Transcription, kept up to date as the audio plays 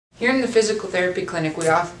Here in the physical therapy clinic, we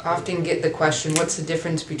often get the question, what's the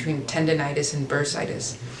difference between tendonitis and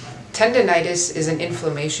bursitis? Tendonitis is an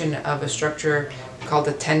inflammation of a structure called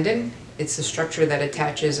a tendon. It's the structure that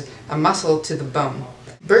attaches a muscle to the bone.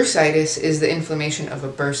 Bursitis is the inflammation of a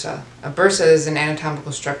bursa. A bursa is an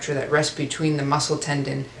anatomical structure that rests between the muscle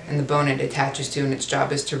tendon and the bone it attaches to, and its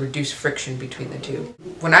job is to reduce friction between the two.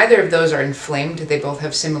 When either of those are inflamed, they both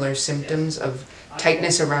have similar symptoms of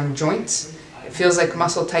tightness around joints. It feels like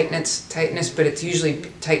muscle tightness, but it's usually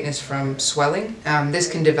tightness from swelling. This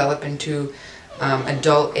can develop into a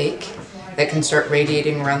dull ache that can start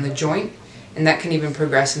radiating around the joint, and that can even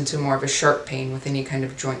progress into more of a sharp pain with any kind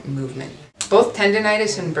of joint movement. Both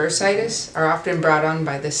tendonitis and bursitis are often brought on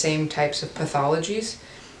by the same types of pathologies.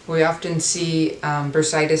 We often see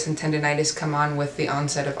bursitis and tendonitis come on with the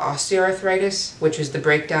onset of osteoarthritis, which is the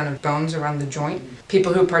breakdown of bones around the joint.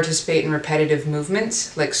 People who participate in repetitive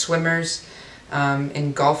movements, like swimmers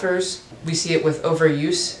and golfers. We see it with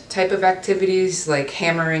overuse type of activities, like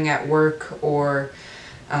hammering at work or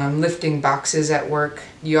lifting boxes at work.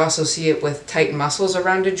 You also see it with tight muscles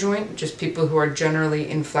around a joint, just people who are generally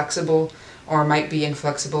inflexible or might be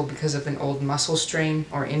inflexible because of an old muscle strain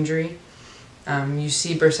or injury. You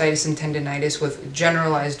see bursitis and tendonitis with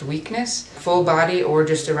generalized weakness, full body or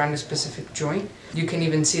just around a specific joint. You can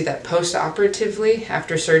even see that post-operatively,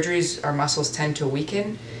 after surgeries, our muscles tend to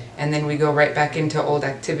weaken, and then we go right back into old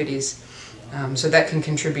activities. So that can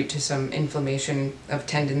contribute to some inflammation of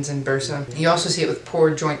tendons and bursa. You also see it with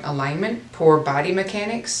poor joint alignment, poor body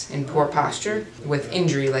mechanics, and poor posture with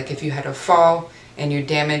injury, like if you had a fall and you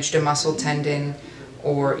damaged a muscle tendon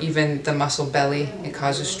or even the muscle belly, it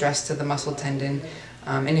causes stress to the muscle tendon.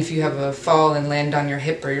 And if you have a fall and land on your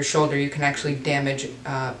hip or your shoulder, you can actually damage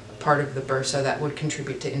part of the bursa that would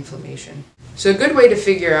contribute to inflammation. So a good way to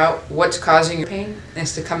figure out what's causing your pain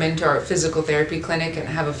is to come into our physical therapy clinic and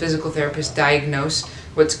have a physical therapist diagnose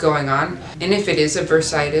what's going on. And if it is a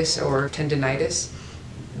bursitis or tendonitis,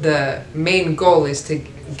 the main goal is to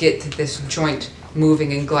get to this joint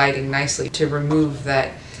moving and gliding nicely to remove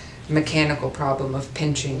that mechanical problem of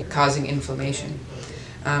pinching causing inflammation.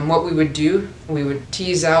 What we would do, we would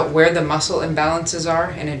tease out where the muscle imbalances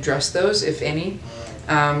are and address those, if any.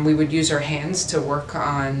 We would use our hands to work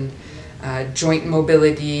on joint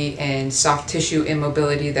mobility and soft tissue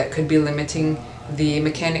immobility that could be limiting the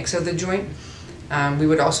mechanics of the joint. We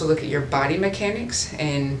would also look at your body mechanics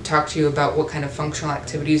and talk to you about what kind of functional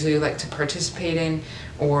activities you like to participate in,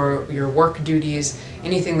 or your work duties,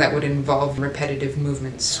 anything that would involve repetitive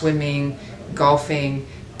movements, swimming, golfing,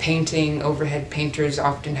 painting. Overhead painters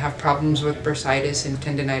often have problems with bursitis and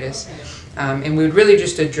tendonitis. And we would really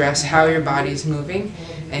just address how your body's moving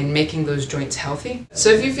and making those joints healthy. So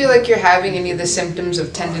if you feel like you're having any of the symptoms of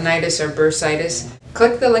tendonitis or bursitis,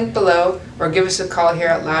 click the link below or give us a call here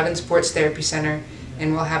at Loudon Sports Therapy Center,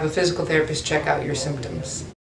 and we'll have a physical therapist check out your symptoms.